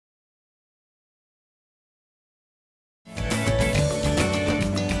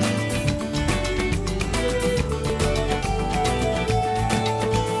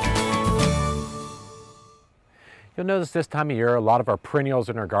You'll notice this time of year, a lot of our perennials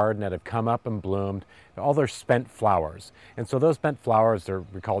in our garden that have come up and bloomed, all their spent flowers. And so those spent flowers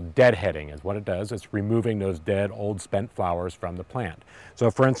we call deadheading is what it does. It's removing those dead, old, spent flowers from the plant.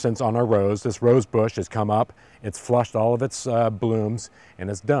 So for instance, on our rose, this rose bush has come up, it's flushed all of its blooms, and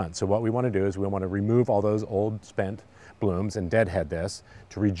it's done. So what we want to do is we want to remove all those old, spent blooms and deadhead this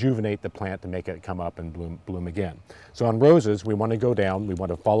to rejuvenate the plant to make it come up and bloom again. So on roses, we want to go down, we want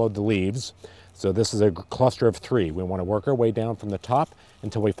to follow the leaves. So this is a cluster of 3. We want to work our way down from the top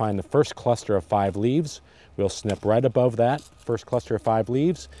until we find the first cluster of 5 leaves. We'll snip right above that first cluster of 5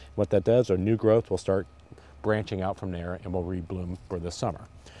 leaves. What that does, our new growth will start branching out from there and will rebloom for the summer.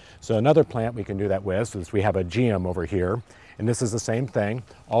 So another plant we can do that with is we have a geum over here, and this is the same thing.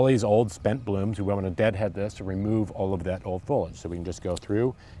 All these old spent blooms, we want to deadhead this to remove all of that old foliage. So we can just go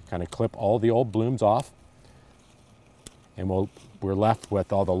through, kind of clip all the old blooms off, and we're left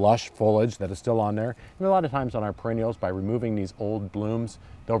with all the lush foliage that is still on there. And a lot of times on our perennials, by removing these old blooms,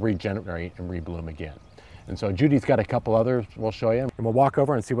 they'll regenerate and rebloom again. And so Judy's got a couple others we'll show you, and we'll walk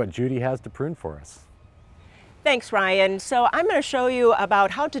over and see what Judy has to prune for us. Thanks, Ryan. So I'm going to show you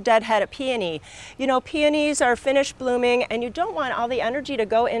about how to deadhead a peony. You know, peonies are finished blooming and you don't want all the energy to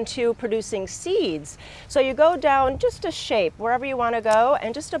go into producing seeds. So you go down just a shape wherever you want to go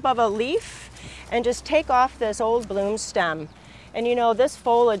and just above a leaf and just take off this old bloom stem. And you know, this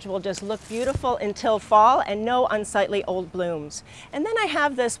foliage will just look beautiful until fall and no unsightly old blooms. And then I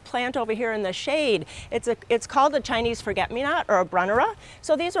have this plant over here in the shade. It's called the Chinese forget-me-not or a brunnera.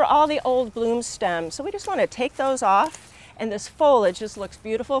 So these are all the old bloom stems. So we just want to take those off and this foliage just looks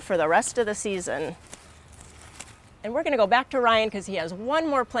beautiful for the rest of the season. And we're going to go back to Ryan because he has one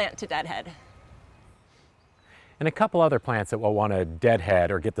more plant to deadhead. And a couple other plants that we'll want to deadhead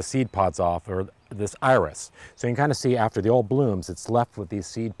or get the seed pods off are this iris. So you can kind of see after the old blooms, it's left with these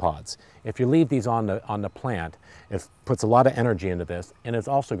seed pods. If you leave these on the plant, it puts a lot of energy into this, and it's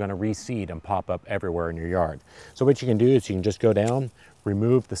also going to reseed and pop up everywhere in your yard. So what you can do is you can just go down,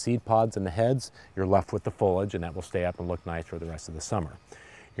 remove the seed pods and the heads, you're left with the foliage, and that will stay up and look nice for the rest of the summer.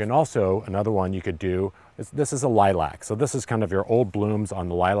 You can also, another one you could do, this is a lilac. So this is kind of your old blooms on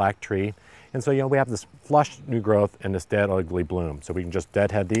the lilac tree. And so, you know, we have this flush new growth and this dead ugly bloom. So we can just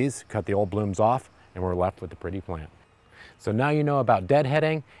deadhead these, cut the old blooms off, and we're left with the pretty plant. So now you know about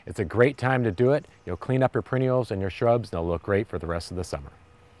deadheading. It's a great time to do it. You'll clean up your perennials and your shrubs, and they'll look great for the rest of the summer.